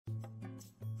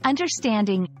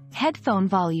Understanding headphone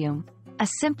volume, a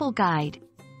simple guide.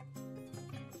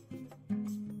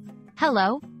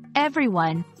 Hello,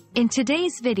 everyone. In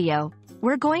today's video,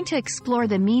 we're going to explore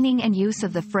the meaning and use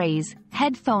of the phrase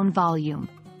headphone volume.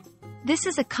 This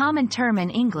is a common term in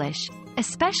English,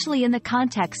 especially in the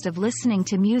context of listening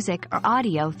to music or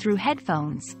audio through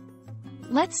headphones.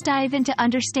 Let's dive into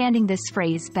understanding this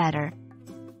phrase better.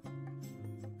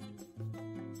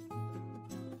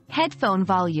 Headphone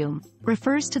volume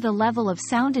refers to the level of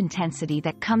sound intensity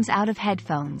that comes out of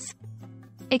headphones.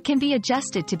 It can be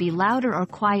adjusted to be louder or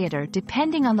quieter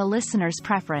depending on the listener's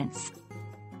preference.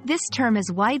 This term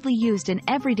is widely used in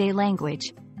everyday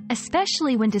language,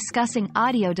 especially when discussing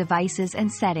audio devices and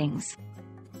settings.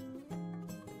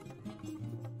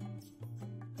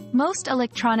 Most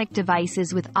electronic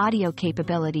devices with audio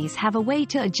capabilities have a way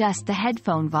to adjust the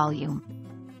headphone volume.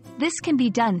 This can be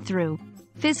done through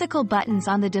physical buttons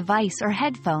on the device or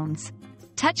headphones,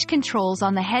 touch controls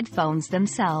on the headphones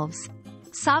themselves,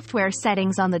 software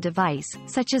settings on the device,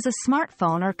 such as a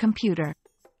smartphone or computer.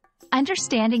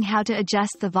 Understanding how to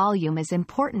adjust the volume is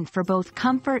important for both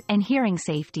comfort and hearing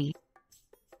safety.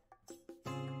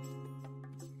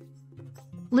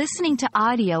 Listening to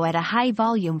audio at a high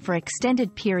volume for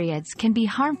extended periods can be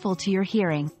harmful to your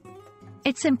hearing.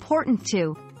 It's important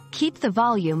to keep the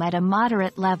volume at a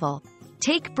moderate level.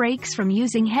 Take breaks from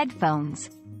using headphones.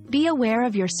 Be aware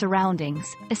of your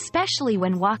surroundings, especially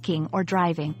when walking or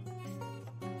driving.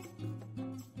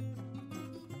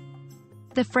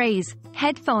 The phrase,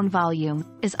 headphone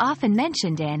volume, is often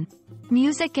mentioned in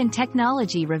music and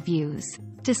technology reviews,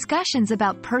 discussions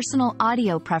about personal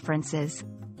audio preferences,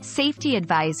 safety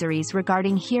advisories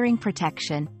regarding hearing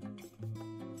protection.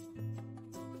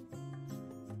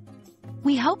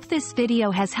 We hope this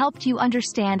video has helped you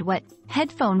understand what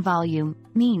headphone volume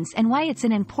means and why it's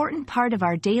an important part of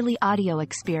our daily audio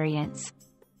experience.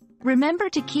 Remember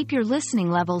to keep your listening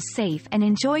levels safe and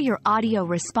enjoy your audio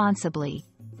responsibly.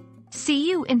 See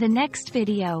you in the next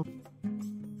video.